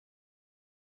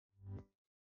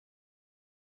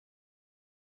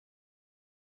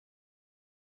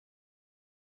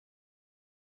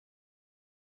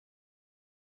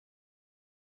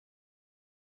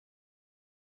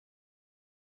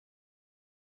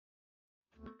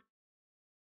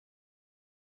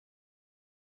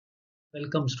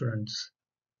Welcome students.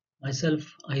 Myself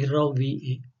Ahirrao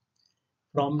VA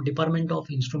from Department of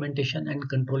Instrumentation and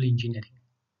Control Engineering.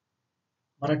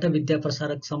 Maratha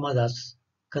Vidyaprasarak समाजास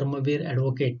Karmveer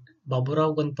advocate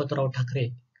Baburao Ganpatrao Thackeray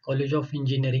college of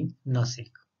Engineering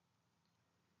Nashik.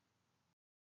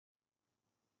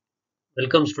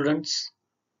 Welcome students.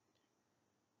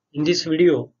 In this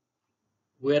video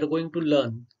we are going to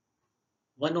learn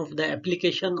one of the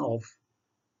application of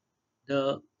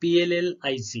the PLL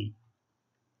IC.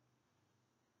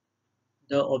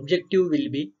 The objective will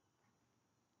be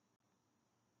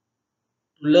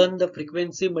to learn the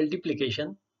frequency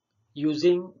multiplication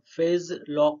using phase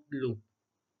locked loop.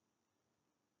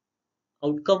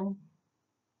 Outcome: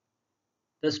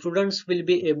 the students will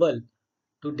be able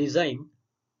to design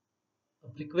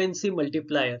a frequency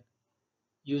multiplier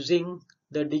using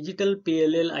the digital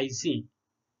PLL IC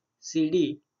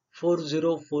CD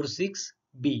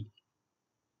 4046B.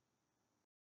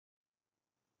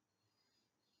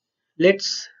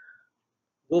 Let's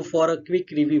go for a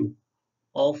quick review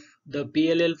of the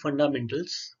PLL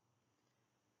fundamentals.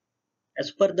 As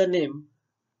per the name,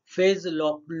 phase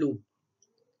locked loop.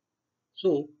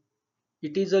 So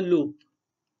it is a loop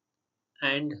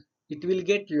and it will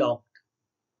get locked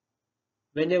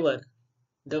whenever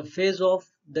the phase of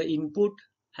the input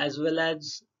as well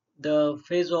as the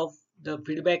phase of the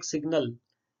feedback signal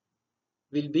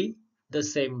will be the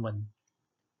same one.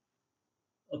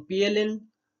 A PLL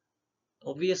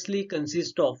obviously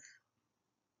consists of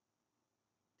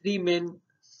three main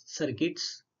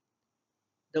circuits.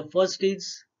 The first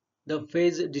is the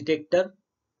phase detector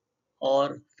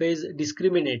or phase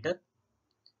discriminator.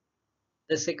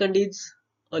 The second is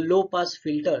a low pass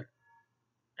filter,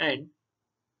 and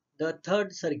the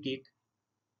third circuit,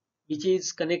 which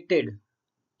is connected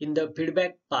in the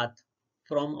feedback path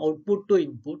from output to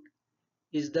input,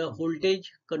 is the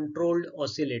voltage controlled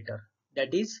oscillator,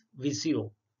 that is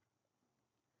VCO.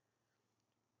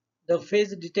 The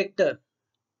phase detector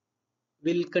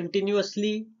will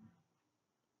continuously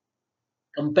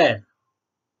compare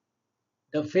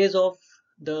the phase of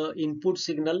the input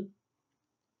signal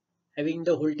having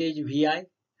the voltage Vi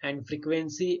and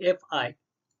frequency Fi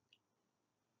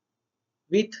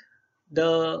with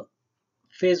the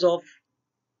phase of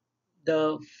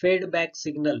the feedback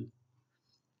signal,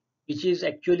 which is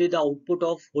actually the output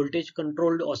of voltage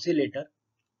controlled oscillator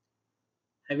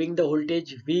having the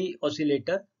voltage V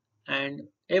oscillator and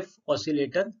F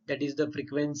oscillator, that is the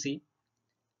frequency,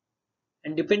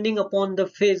 and depending upon the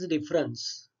phase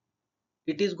difference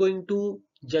it is going to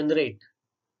generate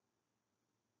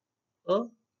a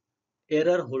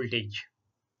error voltage.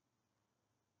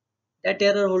 That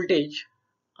error voltage,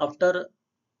 after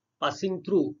passing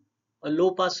through a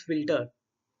low pass filter,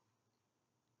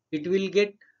 it will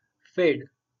get fed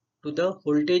to the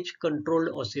voltage controlled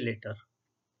oscillator.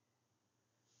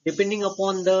 Depending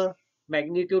upon the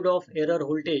magnitude of error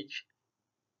voltage,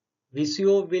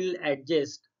 VCO will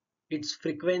adjust its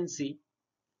frequency,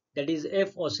 that is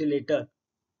F oscillator,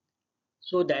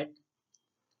 so that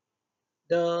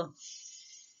the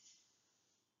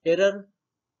error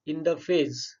in the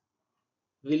phase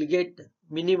will get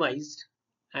minimized,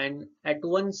 and at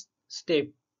one step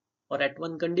or at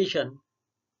one condition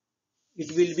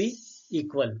it will be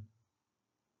equal,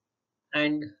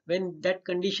 and when that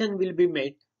condition will be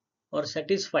met or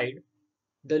satisfied,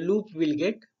 the loop will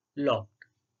get locked.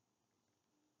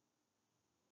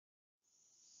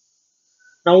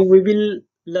 Now we will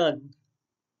learn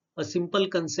a simple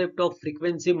concept of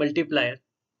frequency multiplier,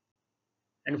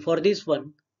 and for this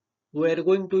one we are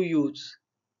going to use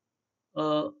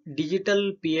a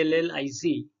digital PLL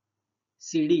IC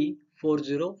CD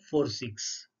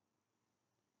 4046.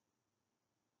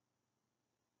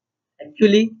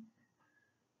 Actually,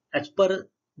 as per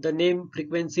the name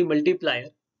frequency multiplier,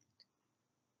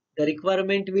 the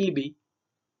requirement will be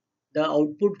the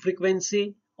output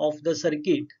frequency of the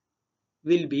circuit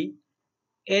will be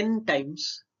n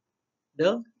times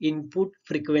the input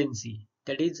frequency,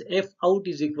 that is F out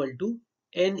is equal to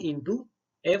n into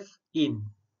F in.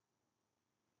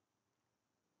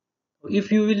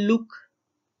 If you will look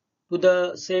to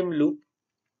the same loop,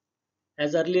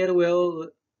 as earlier we have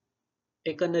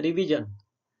taken a revision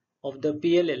of the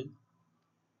PLL,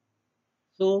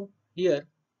 so here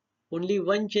only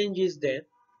one change is there,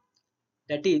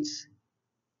 that is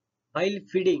while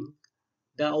feeding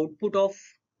the output of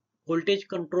voltage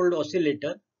controlled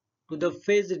oscillator to the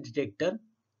phase detector,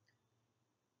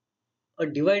 a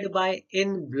divide by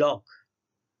n block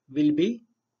will be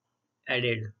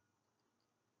added,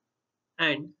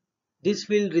 and this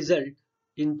will result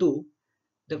into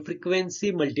the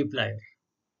frequency multiplier.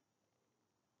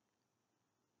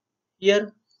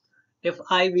 Here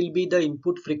Fi will be the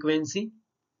input frequency,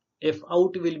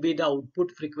 Fout will be the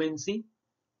output frequency,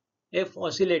 F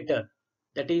oscillator,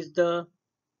 that is the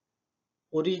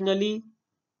originally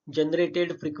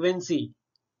generated frequency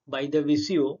by the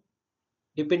VCO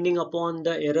depending upon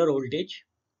the error voltage,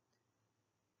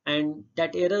 and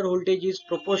that error voltage is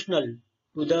proportional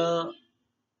to the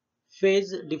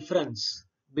phase difference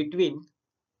between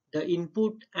the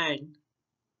input and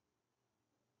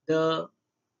the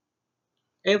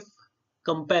F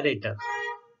comparator,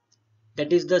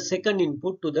 that is the second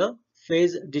input to the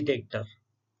phase detector.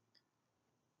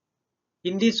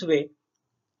 In this way,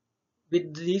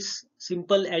 with this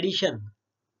simple addition,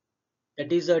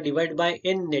 that is a divide by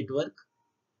n network,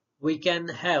 we can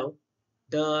have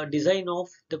the design of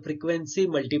the frequency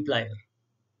multiplier.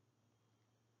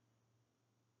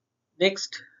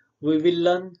 Next, we will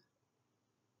learn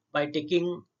by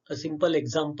taking a simple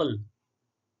example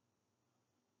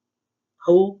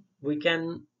how we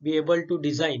can be able to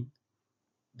design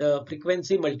the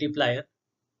frequency multiplier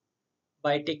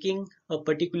by taking a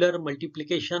particular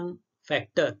multiplication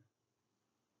factor.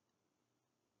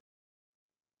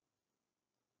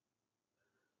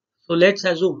 So let's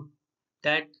assume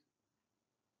that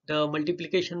the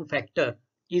multiplication factor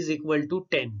is equal to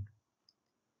 10.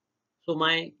 So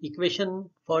my equation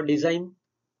for design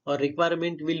or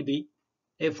requirement will be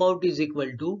F out is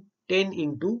equal to 10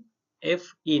 into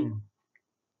F in.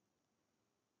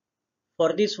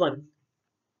 For this one,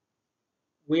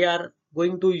 we are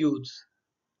going to use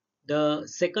the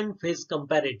second phase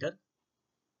comparator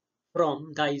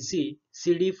from the IC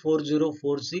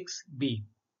CD4046B.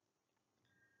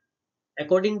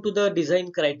 According to the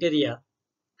design criteria,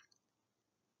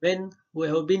 when we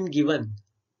have been given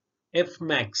F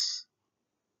max,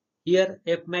 here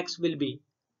F max will be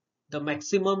the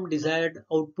maximum desired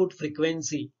output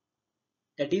frequency,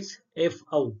 that is F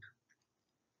out.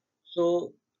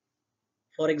 So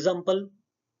for example,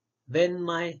 when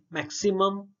my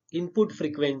maximum input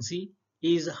frequency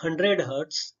is 100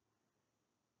 Hz,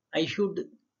 I should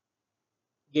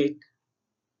get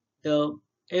the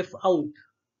F out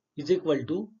is equal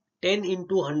to 10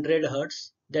 into 100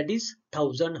 Hz, that is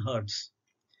 1000 Hz.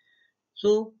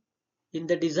 So in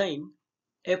the design,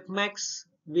 F max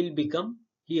will become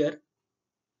here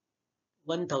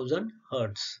 1000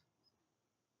 Hz.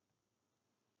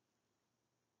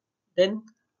 Then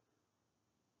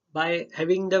by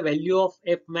having the value of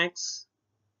F max,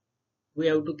 we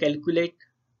have to calculate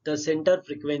the center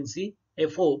frequency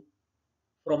FO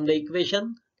from the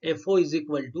equation FO is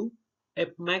equal to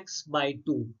F max by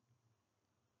 2,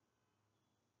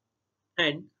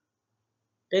 and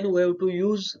then we have to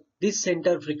use this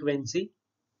center frequency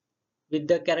with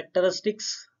the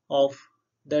characteristics of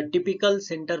the typical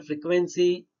center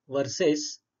frequency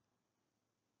versus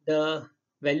the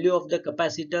value of the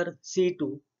capacitor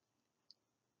C2.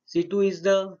 C2 is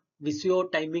the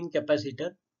VCO timing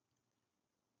capacitor,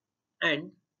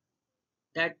 and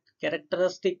that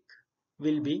characteristic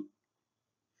will be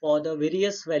for the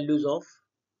various values of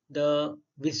the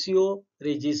VCO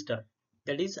register,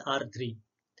 that is R3,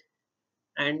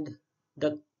 and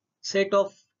the set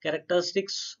of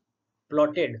characteristics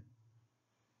plotted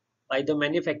by the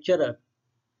manufacturer,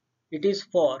 it is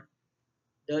for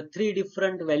the three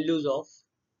different values of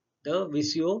the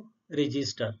VCO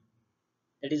register,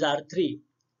 that is R3,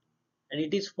 and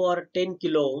it is for 10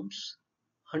 kilo ohms,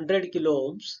 100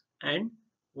 kilo ohms and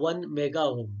 1 mega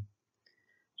ohm.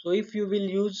 So if you will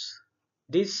use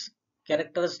these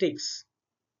characteristics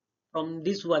from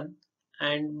this one,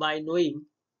 and by knowing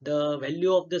the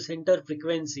value of the center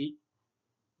frequency,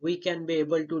 we can be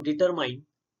able to determine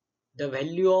the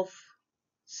value of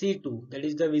C2, that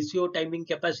is the VCO timing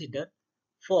capacitor,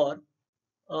 for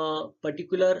a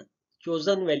particular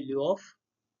chosen value of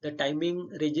the timing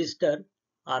register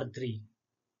R3.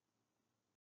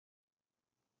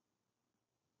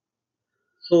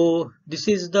 So this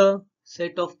is the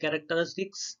set of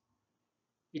characteristics.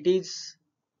 It is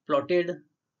plotted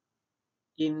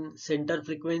in center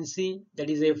frequency, that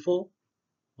is FO,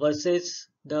 versus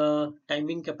the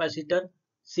timing capacitor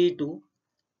C2,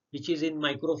 which is in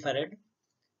microfarad.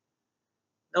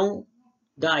 Now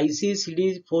the IC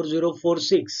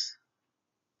CD4046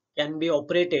 can be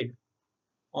operated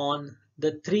on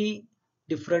the three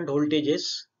different voltages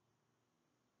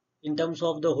in terms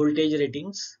of the voltage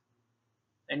ratings,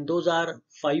 and those are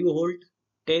 5 volt,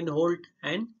 10 volt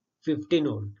and 15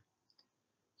 volt.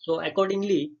 So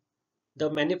accordingly, the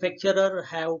manufacturer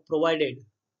have provided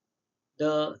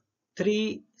the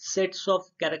three sets of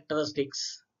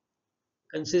characteristics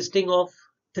consisting of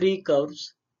three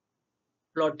curves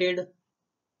plotted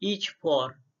each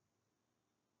for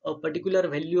a particular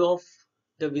value of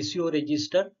the VCO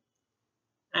register,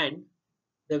 and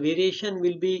the variation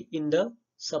will be in the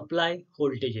supply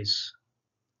voltages.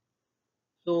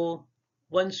 So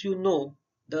once you know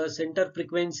the center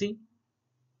frequency,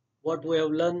 what we have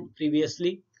learned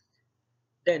previously,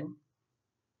 then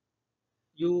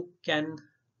you can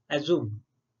assume,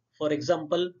 for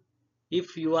example,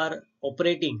 if you are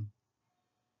operating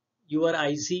your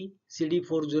IC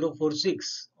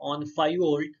CD4046 on 5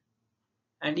 volt,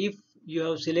 and if you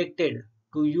have selected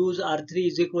to use R3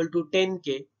 is equal to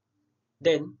 10K,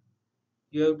 then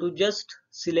you have to just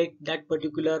select that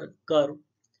particular curve,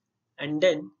 and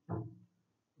then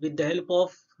with the help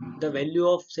of the value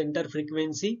of center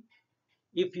frequency,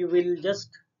 if you will just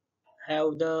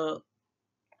have the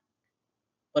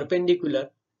perpendicular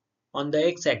on the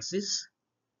x-axis,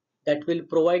 that will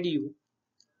provide you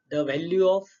the value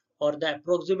of, or the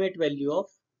approximate value of,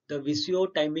 the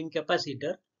VCO timing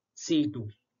capacitor C2.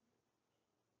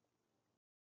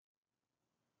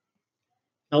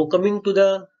 Now coming to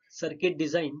the circuit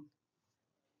design,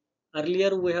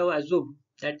 earlier we have assumed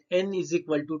that N is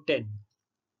equal to 10.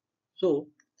 So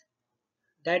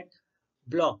that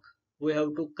block we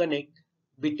have to connect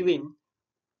between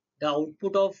the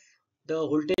output of the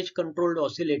voltage controlled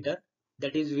oscillator,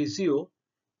 that is VCO,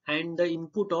 and the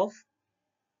input of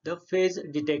the phase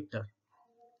detector.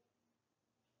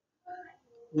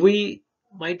 We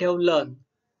might have learned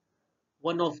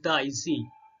one of the IC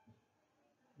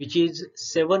which is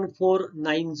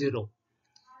 7490.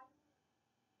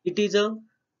 It is a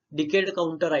decade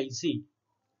counter IC,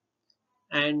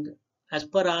 and as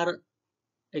per our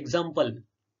example,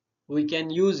 we can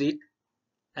use it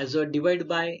as a divide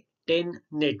by 10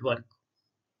 network.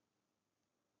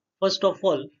 First of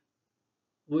all,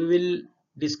 we will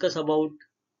discuss about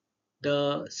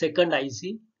the second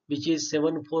IC, which is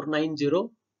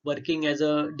 7490, working as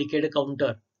a decade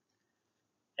counter.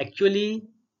 Actually,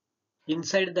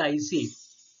 inside the IC,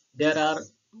 there are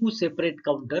two separate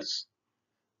counters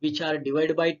which are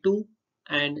divide by 2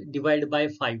 and divide by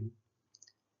 5.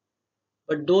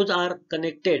 But those are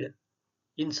connected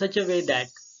in such a way that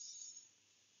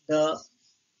the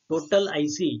total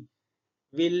IC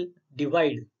will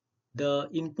divide the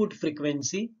input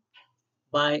frequency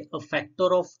by a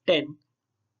factor of 10,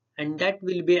 and that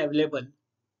will be available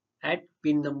at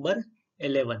pin number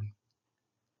 11.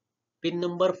 Pin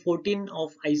number 14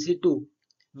 of IC2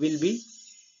 will be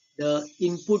the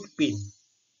input pin,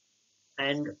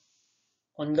 and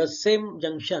on the same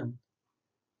junction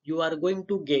you are going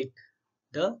to get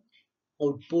the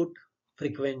output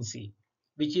frequency,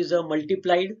 which is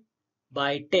multiplied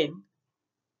by 10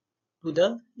 to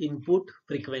the input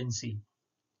frequency.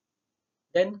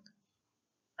 Then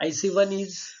IC1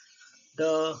 is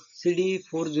the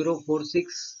CD4046,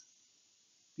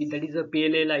 that is a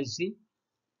PLL IC.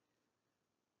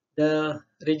 The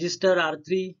register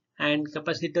R3 and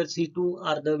capacitor C2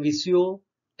 are the VCO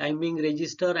timing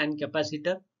register and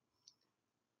capacitor.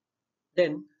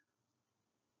 Then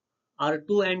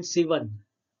R2 and C1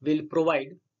 will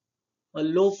provide a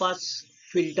low pass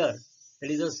filter,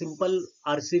 that is a simple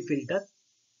RC filter,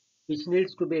 which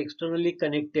needs to be externally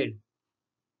connected.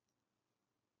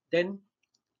 Then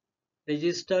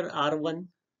register R1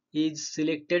 is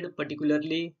selected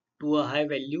particularly to a high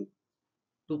value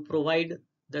to provide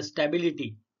the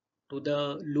stability to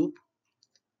the loop.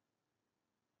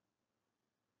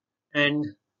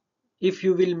 And if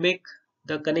you will make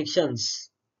the connections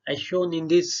as shown in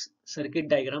this circuit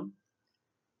diagram,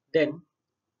 then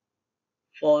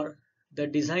for the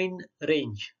design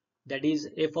range, that is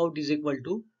F out is equal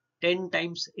to 10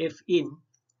 times F in,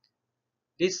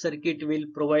 this circuit will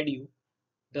provide you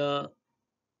the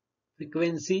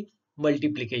frequency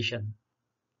multiplication.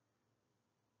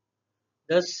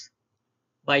 Thus,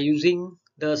 by using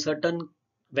the certain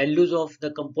values of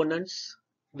the components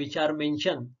which are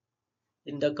mentioned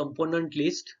in the component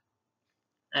list,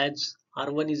 as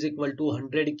R1 is equal to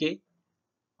 100K,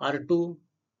 R2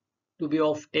 to be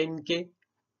of 10K,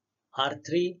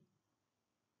 R3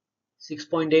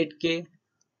 6.8K,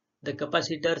 the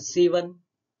capacitor C1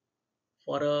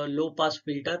 for a low pass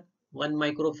filter 1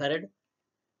 microfarad,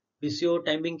 VCO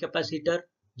timing capacitor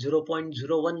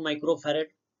 0.01 microfarad,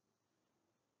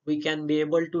 we can be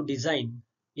able to design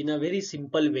in a very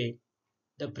simple way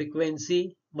the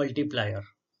frequency multiplier.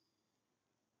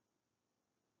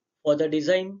 For the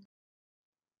design,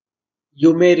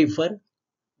 you may refer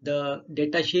the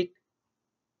datasheet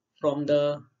from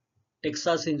the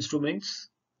Texas Instruments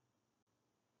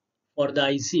for the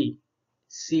IC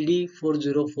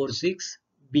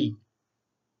CD4046B.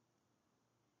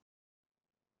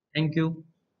 Thank you.